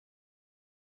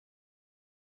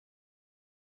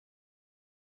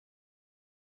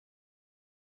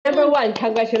Number one,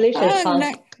 congratulations, Hung.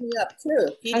 Me up too.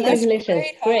 Congratulations,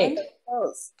 great.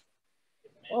 All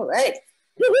right.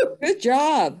 Good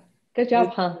job. Good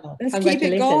job, Hung. Let's keep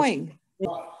it going.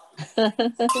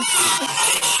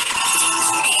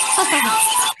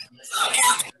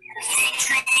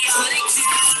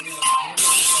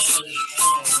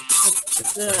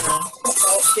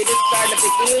 Did it start at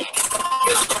the beginning?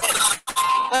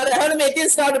 Hold on, it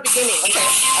didn't start at the beginning. Okay,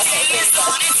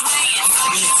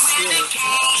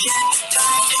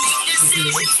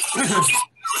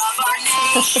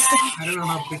 I don't know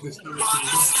how big this number is.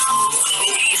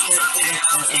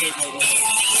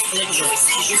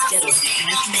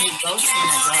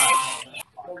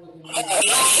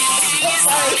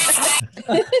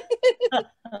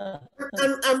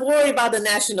 I'm worried about the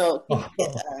national.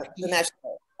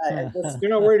 You're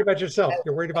not worried about yourself.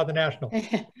 You're worried about the national.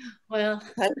 Well,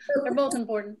 they're both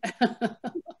important.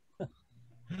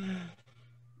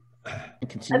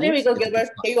 There we go, Gilbert.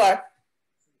 Here you are.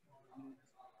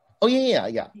 Oh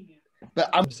yeah.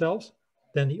 But themselves,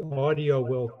 then the audio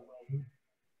will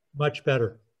much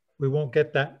better. We won't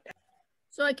get that.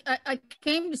 So I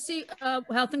came to see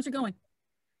how things are going.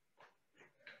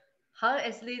 Hung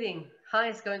is leading. Hung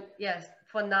is going. Yes,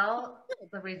 for now,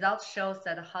 the result shows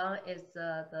that Hung is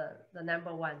the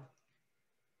number one.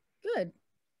 Good.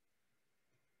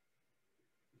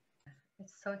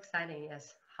 It's so exciting.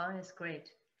 Yes, Hung is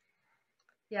great.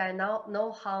 Yeah, I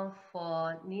know Hung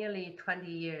for nearly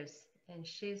 20 years, and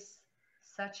she's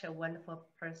such a wonderful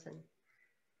person.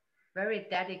 Very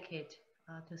dedicated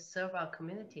to serve our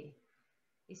community,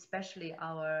 especially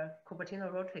our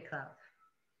Cupertino Rotary Club.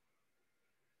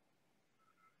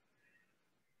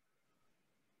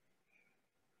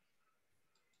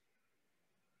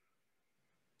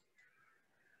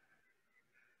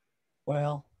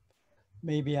 Well,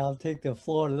 maybe I'll take the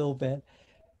floor a little bit.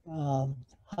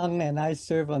 Hung and I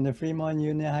serve on the Fremont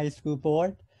Union High School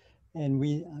board, and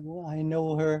I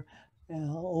know her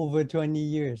over 20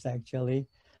 years actually,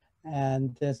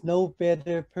 and there's no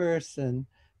better person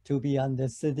to be on the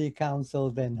city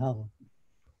council than Hung,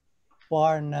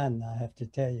 bar none. I have to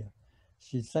tell you,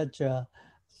 she's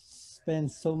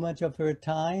spends so much of her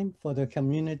time for the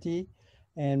community.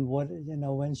 And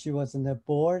when she was on the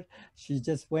board, she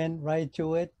just went right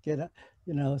to it,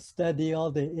 study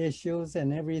all the issues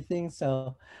and everything.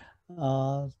 So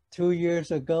 2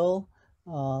 years ago,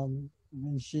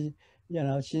 when she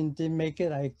didn't make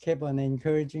it, I kept on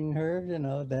encouraging her,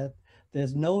 that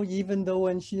even though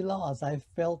when she lost, I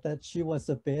felt that she was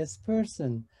the best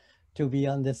person to be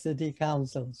on the city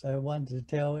council. So I want to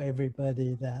tell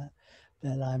everybody that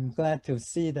I'm glad to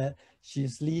see that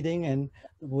she's leading, and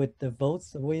with the votes,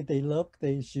 the way they look,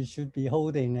 she should be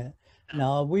holding it.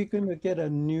 Now, are we going to get a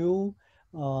new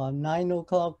 9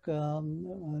 o'clock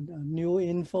new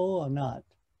info or not?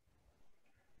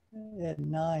 At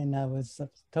 9, I was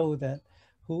told that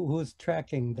who's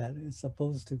tracking that is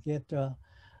supposed to get the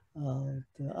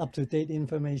up-to-date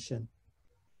information.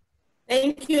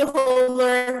 Thank you,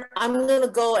 Homer. I'm going to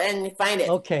go and find it.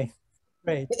 Okay,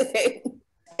 great.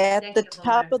 At the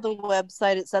top of the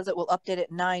website, it says it will update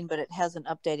at 9, but it hasn't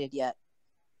updated yet.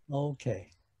 Okay.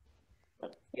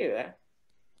 Here.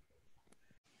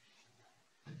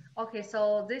 Okay,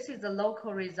 so this is the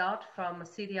local result from the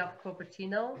city of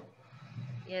Cupertino.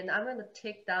 And I'm going to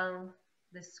take down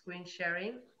the screen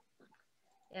sharing.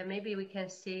 And maybe we can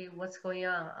see what's going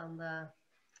on the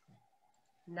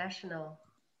national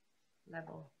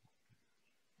level.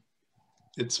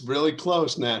 It's really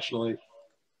close nationally.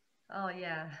 Oh,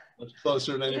 yeah. Much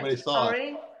closer than anybody thought.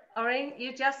 Orin,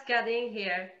 you just got in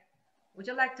here. Would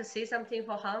you like to say something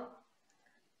for Hung?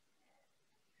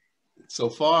 So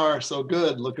far, so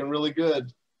good. Looking really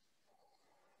good.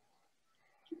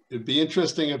 It'd be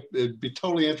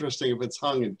totally interesting if it's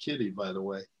Hung and Kitty, by the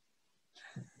way.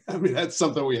 I mean, that's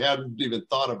something we hadn't even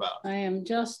thought about. I am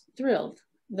just thrilled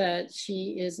that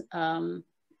she is that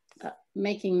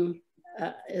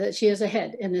she is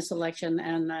ahead in this election,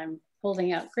 and I'm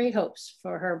holding out great hopes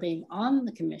for her being on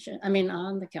the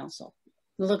on the council.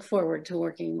 Look forward to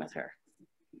working with her.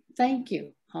 Thank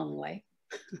you, Hung Wei.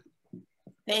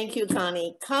 Thank you,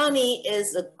 Connie. Connie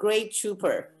is a great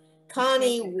trooper.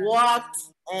 Connie walked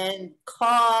and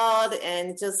called,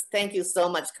 and just thank you so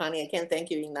much, Connie. I can't thank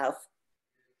you enough.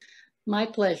 My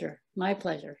pleasure, my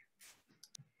pleasure.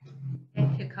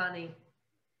 Thank you, Connie.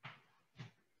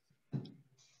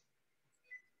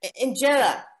 And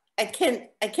Jera, I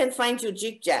can't find your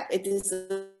jig jab. It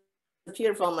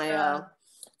disappeared from my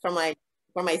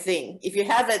thing. If you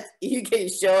have it, you can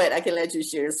show it. I can let you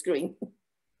share screen.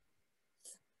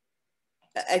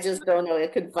 I just don't know. I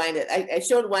couldn't find it. I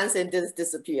showed once and it just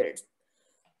disappeared.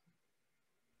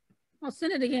 I'll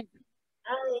send it again.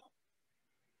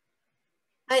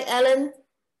 Hi, Ellen.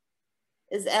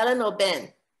 Is Ellen or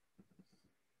Ben?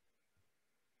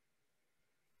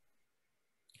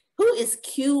 Who is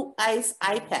Q Ice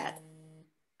iPad?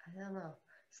 I don't know.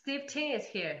 Steve Ting is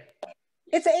here.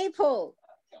 It's April.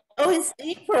 Oh, it's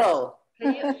April.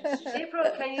 April,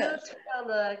 can you turn on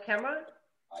the camera?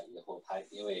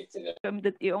 I'm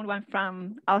the only one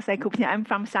from outside Cupertino. I'm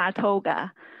from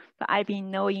Saratoga, but I've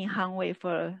been knowing Hung Wei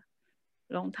for a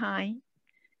long time.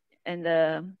 And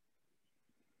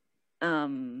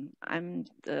I'm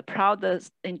the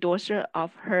proudest endorser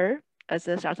of her as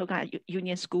a Saratoga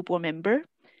Union School Board member.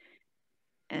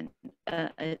 And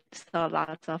I saw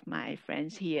lots of my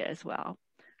friends here as well.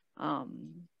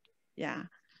 Yeah,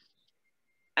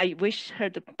 I wish her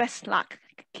the best luck.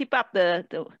 Keep up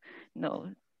the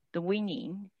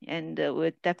winning, and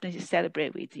we'll definitely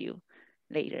celebrate with you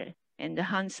later. And the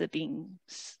Hans have been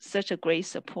such a great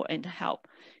support and help,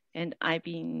 and I've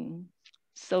been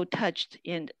so touched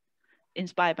and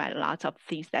inspired by lots of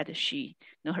things that she,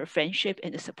 her friendship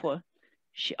and the support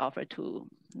she offered to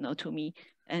me.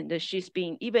 And she's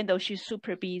been, even though she's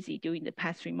super busy during the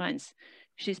past 3 months,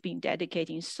 she's been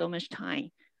dedicating so much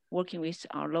time working with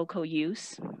our local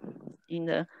youth in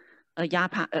the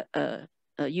YAPA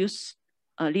youth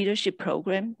leadership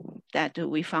program that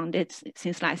we founded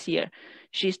since last year.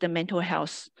 She's the mental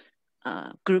health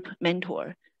group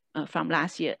mentor from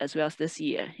last year as well as this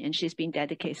year. And she's been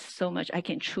dedicated so much. I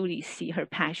can truly see her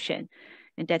passion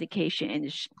and dedication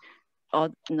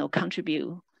and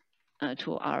contribute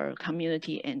to our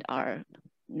community and our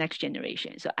next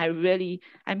generation. So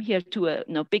I'm here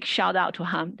to big shout out to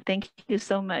him. Thank you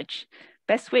so much.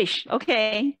 Best wish,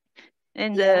 okay?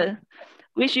 And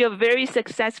wish you a very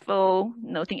successful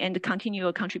thing and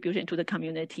continual contribution to the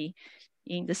community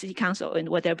in the city council and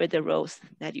whatever the roles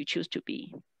that you choose to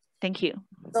be. Thank you.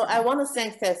 So I want to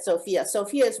thank Sophia.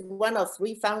 Sophia is one of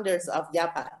 3 founders of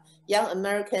YAPA, Young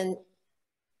American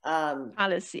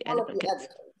Policy Advocates.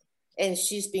 And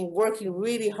she's been working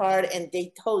really hard, and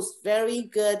they host very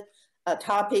good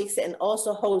topics and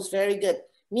also host very good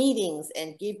meetings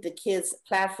and give the kids a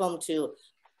platform to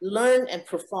learn and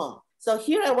perform. So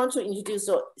here I want to introduce,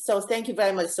 so thank you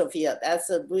very much, Sophia. That's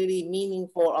a really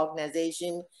meaningful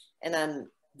organization, and I'm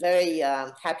very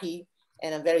happy,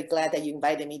 and I'm very glad that you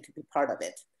invited me to be part of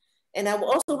it. And I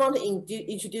also want to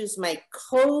introduce my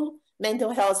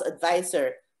co-mental health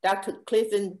advisor, Dr.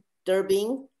 Clifton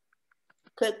Durbin.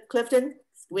 Clifton,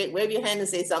 wave your hand and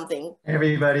say something. Hey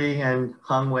everybody, and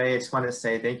Hung Wei, I just want to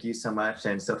say thank you so much,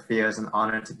 and Sophia, it's an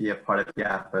honor to be a part of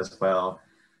YAPA as well.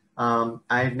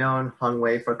 I've known Hung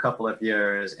Wei for a couple of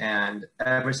years, and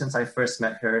ever since I first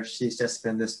met her, she's just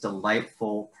been this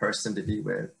delightful person to be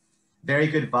with. Very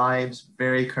good vibes,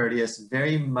 very courteous,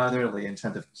 very motherly in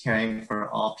terms of caring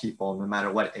for all people, no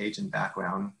matter what age and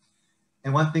background.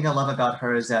 And one thing I love about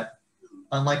her is that,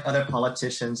 unlike other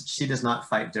politicians, she does not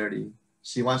fight dirty.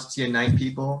 She wants to unite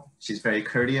people. She's very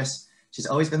courteous. She's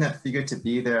always been that figure to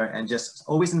be there and just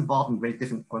always involved in very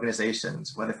different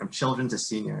organizations, whether from children to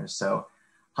seniors. So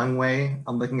Hung Wei,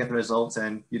 I'm looking at the results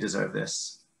and you deserve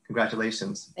this.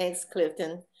 Congratulations. Thanks,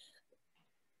 Clifton.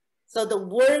 So the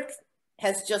work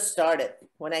has just started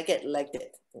when I get elected.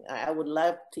 I would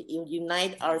love to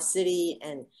unite our city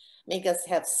and make us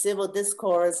have civil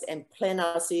discourse and plan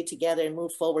our city together and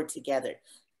move forward together.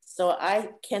 So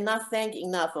I cannot thank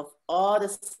enough of all the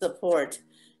support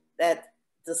that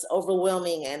is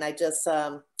overwhelming. And I just,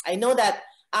 I know that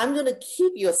I'm gonna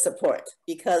keep your support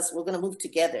because we're gonna move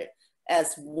together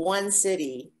as one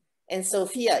city. And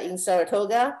Sophia in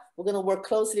Saratoga, we're gonna work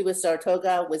closely with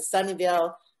Saratoga, with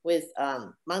Sunnyvale, with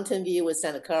Mountain View, with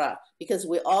Santa Clara, because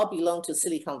we all belong to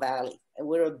Silicon Valley and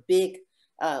we're a big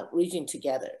region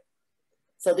together.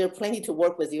 So there's plenty to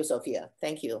work with you, Sophia.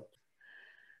 Thank you.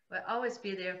 We'll always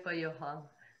be there for you, Hung.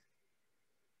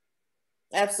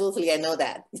 Absolutely, I know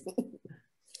that.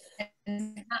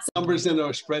 Numbers into a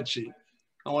spreadsheet.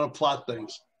 I want to plot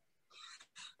things.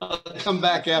 I'll come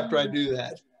back after I do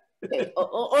that. Okay.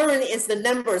 Oren is the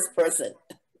numbers person.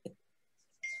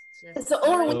 Yes. So,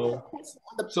 Oren,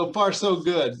 so far so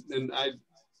good. And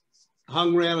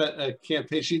Hung ran a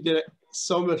campaign. She did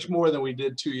so much more than we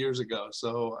did 2 years ago.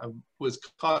 So I was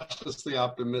cautiously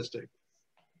optimistic.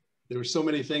 There were so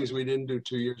many things we didn't do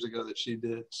 2 years ago that she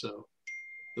did. So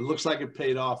it looks like it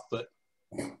paid off, but.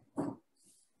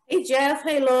 Hey, Jeff.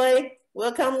 Hey, Lloyd.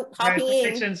 Welcome, hopping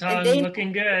in. Hung,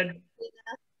 looking good.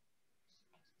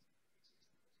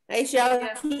 Hey,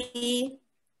 Xiaoqi.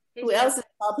 Who else is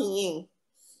hopping in?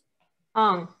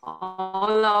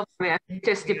 All of my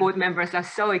HSD board members are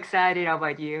so excited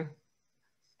about you.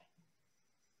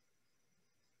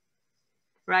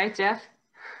 right, Jeff?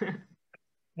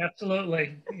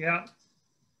 Absolutely, yeah.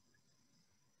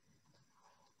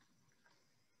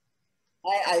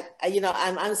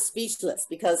 I'm speechless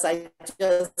because I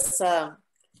just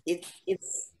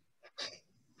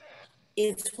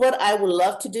it's what I would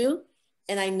love to do,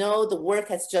 and I know the work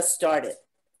has just started,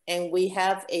 and we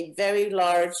have a very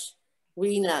large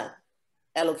RENA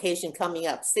allocation coming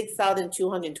up,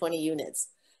 6,220 units.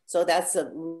 So that's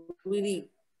a really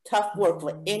tough work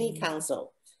for any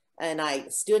council, and I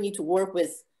still need to work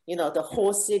with the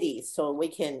whole city so we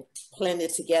can plan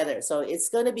it together. So it's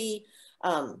going to be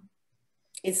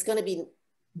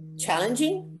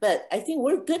challenging, but I think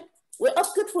we're good. We're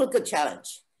up good for a good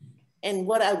challenge. And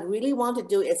what I really want to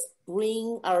do is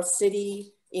bring our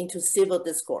city into civil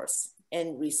discourse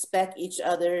and respect each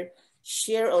other,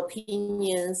 share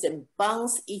opinions, and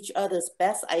bounce each other's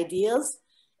best ideas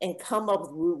and come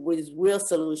up with real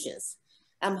solutions.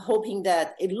 I'm hoping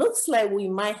that it looks like we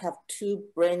might have 2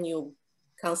 brand new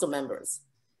council members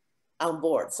on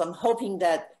board. So I'm hoping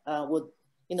that would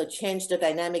change the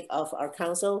dynamic of our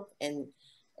council and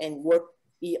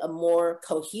be a more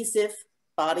cohesive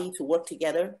body to work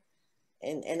together.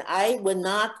 And I would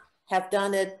not have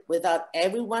done it without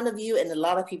every one of you and a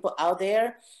lot of people out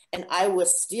there. And I will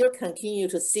still continue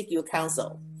to seek your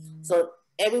counsel. So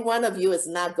every one of you is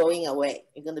not going away.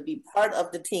 You're going to be part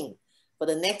of the team for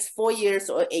the next 4 years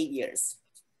or 8 years.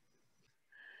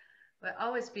 We'll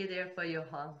always be there for you,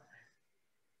 Hung.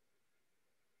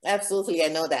 Absolutely, I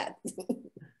know that.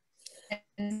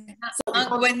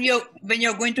 When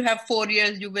you're going to have 4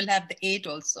 years, you will have the 8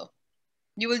 also.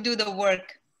 You will do the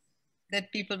work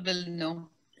that people will know.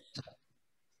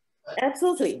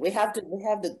 Absolutely, we have to we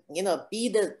have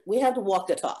to walk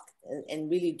the talk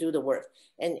and really do the work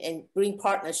and bring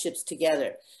partnerships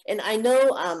together. And I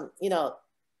know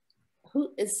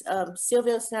who is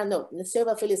Sylvia Phillips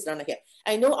is not here.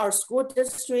 I know our school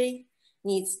district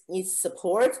needs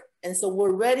support, and so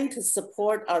we're ready to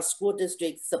support our school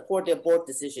district, support their board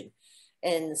decision.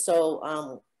 And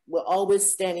so we're always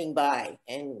standing by,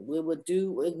 and we'll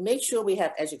make sure we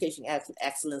have education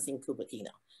excellence in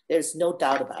Cupertino. There's no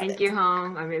doubt about it. Thank you,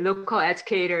 Hung. I mean, local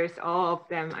educators, all of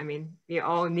them, I mean, we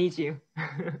all need you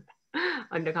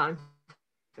on the council,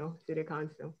 city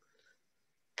council.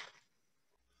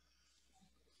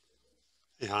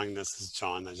 Hey, Hung, this is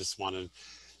John. I just wanted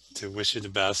to wish you the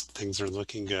best. Things are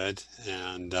looking good,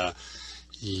 and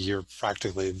you're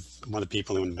practically one of the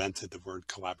people who invented the word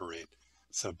collaborate.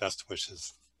 So best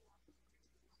wishes.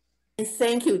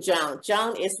 Thank you, John.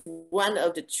 John is one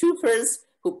of the troopers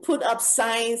who put up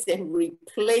signs and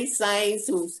replace signs,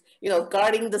 who's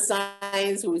guarding the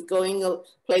signs, who's going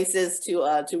places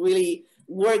to really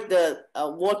work the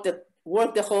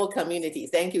whole community.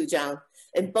 Thank you, John.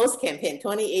 In both campaigns,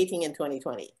 2018 and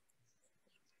 2020.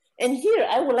 And here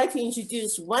I would like to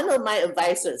introduce one of my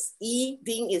advisors.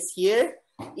 Ding is here.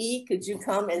 Could you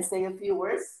come and say a few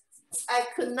words? I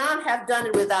could not have done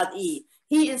it without He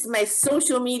is my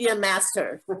social media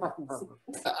master.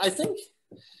 I think,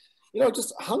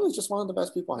 just Hung is just one of the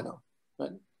best people I know,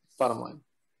 right? Bottom line.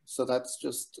 So that's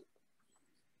just,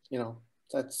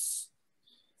 that's,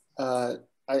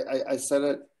 I said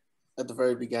it at the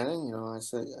very beginning, I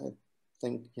said, I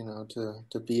think,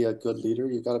 to be a good leader,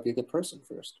 you got to be a good person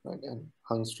first, right? And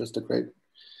Hung's just a great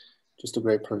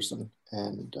person.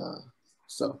 And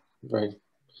so I'm very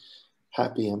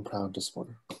happy and proud to support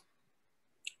her.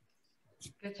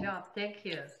 Good job, thank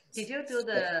you. Did you do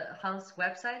the Hung's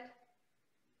website?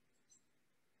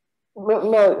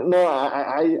 No,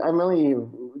 I mainly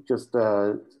just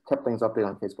kept things updated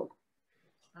on Facebook.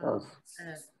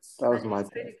 That was my thing.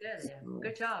 Pretty good, yeah.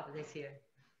 Good job this year.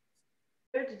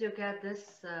 Where did you get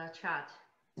this chart?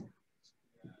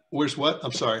 Where's what?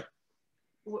 I'm sorry.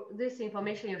 This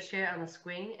information you share on the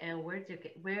screen, and where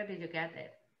did you get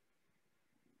it?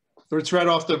 It's right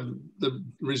off the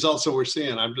results that we're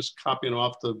seeing. I'm just copying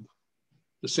off the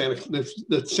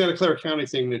Santa Clara County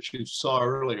thing that you saw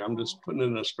earlier. I'm just putting it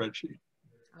in a spreadsheet.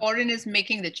 Orin is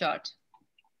making the chart.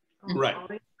 Oh, right.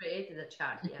 Orin created the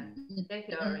chart, yeah. Thank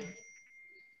you, Orin.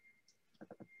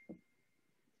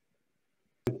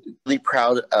 Really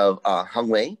proud of Hung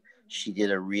Wei. She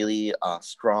did a really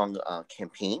strong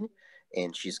campaign,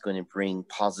 and she's going to bring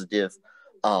positive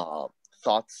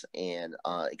thoughts and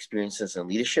experiences and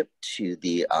leadership to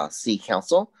the city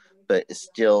council, but it's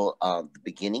still the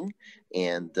beginning,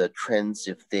 and the trends,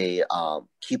 if they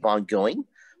keep on going,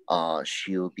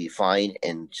 she'll be fine,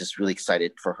 and just really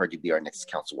excited for her to be our next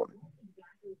councilwoman.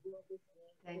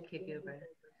 Thank you, Gilbert.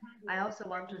 I also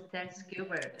want to thank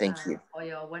Gilbert Thank you. for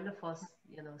your wonderful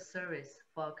service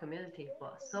for our community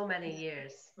for so many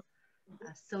years.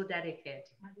 so dedicated.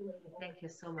 Thank you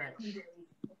so much.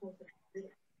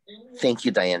 Thank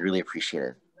you, Diane. Really appreciate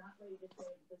it.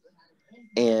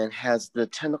 And has the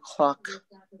 10 o'clock?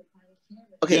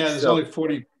 Okay, yeah, there's only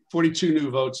 42 new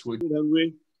votes.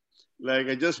 Like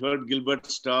I just heard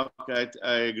Gilbert's talk, I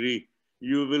agree.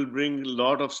 You will bring a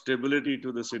lot of stability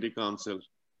to the city council.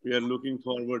 We are looking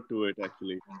forward to it,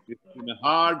 actually. It's been a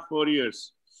hard 4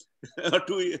 years, or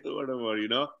 2 years, whatever, you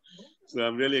know. So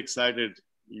I'm really excited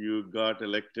you got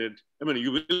elected. I mean,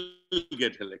 you will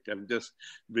get elected. I'm just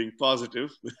being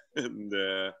positive, and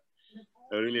I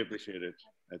really appreciate it.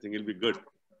 I think it'll be good.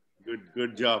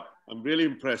 Good job. I'm really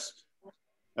impressed.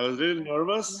 I was really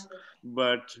nervous,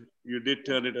 but you did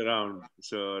turn it around.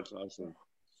 So it's awesome.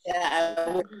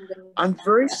 Yeah, I'm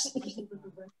very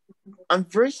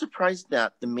surprised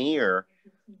that the mayor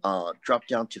dropped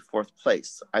down to 4th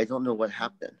place. I don't know what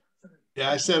happened.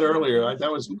 Yeah, I said earlier,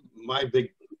 that was my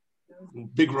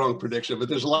big wrong prediction, but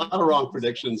there's a lot of wrong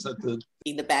predictions at the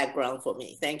in the background for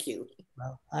me. Thank you.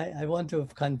 Well, I want to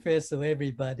confess to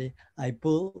everybody, I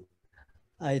told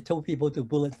people to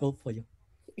bullet vote for you.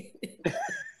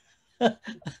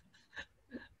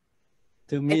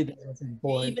 To me, that was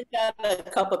important. You even got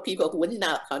a couple of people who would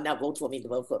not vote for me to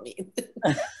vote for me.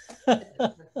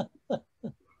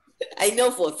 I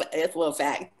know for a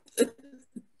fact.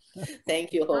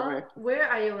 Thank you, Homer. Where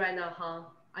are you right now, Hung?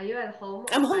 Are you at home?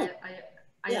 I'm home.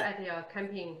 Are you at your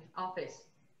campaign office?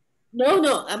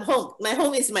 No, I'm home. My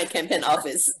home is my campaign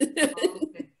office. Okay.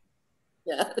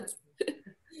 Yeah.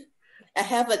 I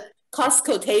have a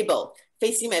Costco table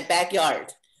facing my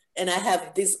backyard. And I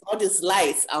have all these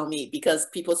lights on me because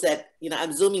people said,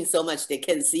 I'm zooming so much they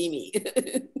can't see me.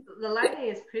 The lighting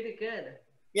is pretty good.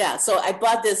 Yeah, so I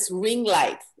bought this ring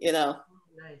light,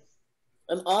 Nice.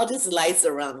 and all these lights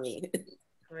around me.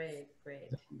 Great.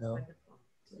 No.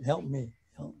 Help me.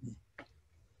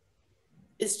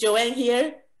 Is Joanne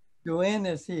here? Joanne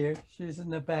is here. She's in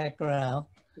the background.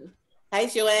 Hi,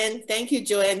 Joanne. Thank you,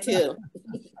 Joanne, too.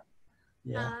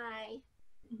 Yeah. Hi.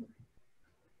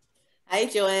 Hi,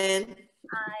 Joanne.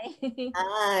 Hi.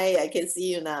 Hi, I can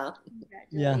see you now.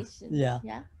 Yeah.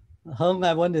 Hung,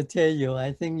 I want to tell you,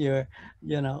 I think you're,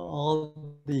 all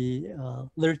the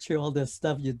literature, all the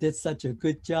stuff, you did such a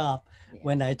good job. Yeah.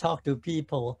 When I talk to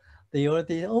people, they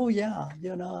already, oh yeah,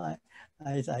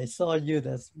 I saw you,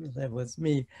 that was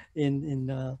me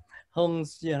in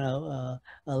Hung's,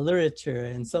 literature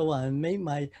and so on. It made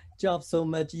my job so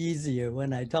much easier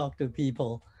when I talk to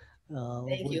people.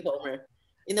 Thank you, Homer.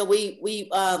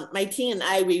 My team and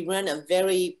I, we run a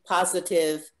very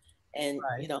positive and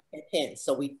campaign.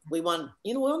 So we want,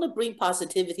 we want to bring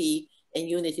positivity and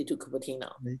unity to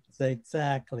Cupertino.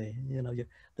 Exactly.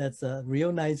 That's a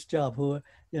real nice job.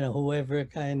 Whoever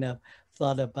kind of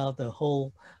thought about the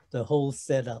whole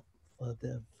setup for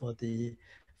the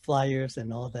flyers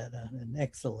and all that, and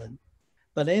excellent.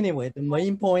 But anyway, the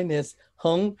main point is,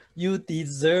 Hung, you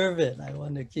deserve it. I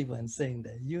want to keep on saying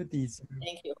that. You deserve it.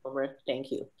 Thank you, Homer.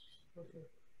 Thank you.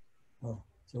 Oh,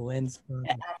 Joanne's.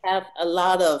 I have a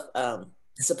lot of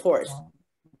support.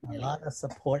 A lot of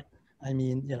support. I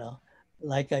mean,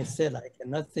 like I said, I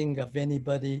cannot think of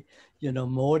anybody,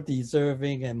 more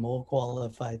deserving and more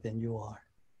qualified than you are.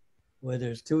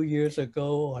 Whether it's 2 years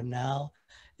ago or now,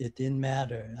 it didn't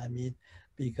matter. I mean,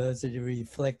 because it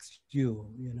reflects you.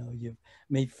 You've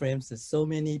made friends with so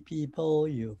many people.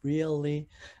 You really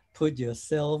put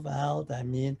yourself out. I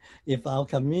mean, if our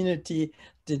community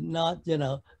did not,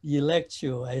 elect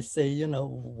you, I say,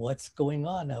 what's going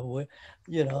on?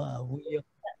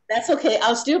 That's okay.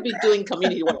 I'll still be doing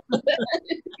community work.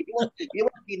 You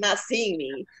won't be not seeing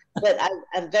me, but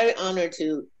I'm very honored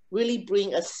to really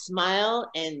bring a smile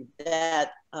and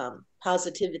that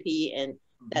positivity and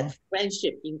that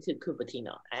friendship into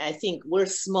Cupertino. I think we're a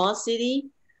small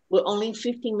city. We're only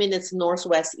 15 minutes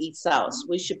northwest, east, south.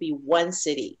 We should be one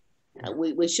city.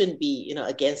 We shouldn't be,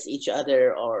 against each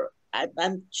other. Or I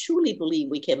truly believe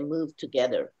we can move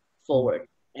together forward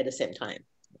at the same time.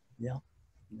 Yeah.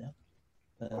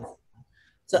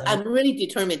 So I'm really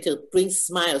determined to bring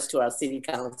smiles to our city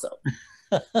council.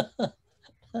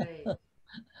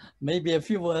 Maybe a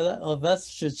few of us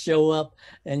should show up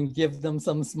and give them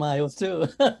some smiles too,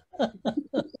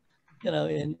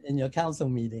 in your council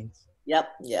meetings. Yep.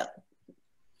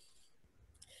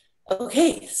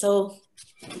 Okay, so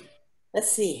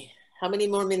let's see. How many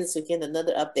more minutes we get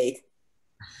another update?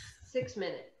 6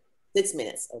 minutes. 6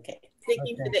 minutes, okay.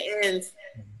 Taking to the end.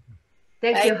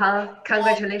 Thank you, Hung.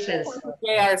 Congratulations.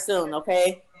 JR soon,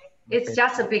 okay? It's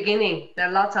just the beginning. There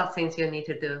are lots of things you need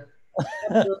to do.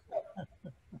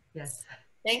 Yes.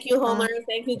 Thank you, Homer.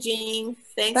 Thank you, Jean.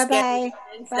 Thanks, Bye-bye.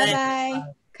 Thanks,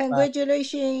 Bye-bye.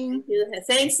 Congratulations. Thank you.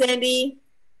 Thanks, Sandy.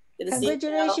 Good to see you.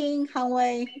 Congratulations, Hung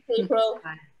Wei. April.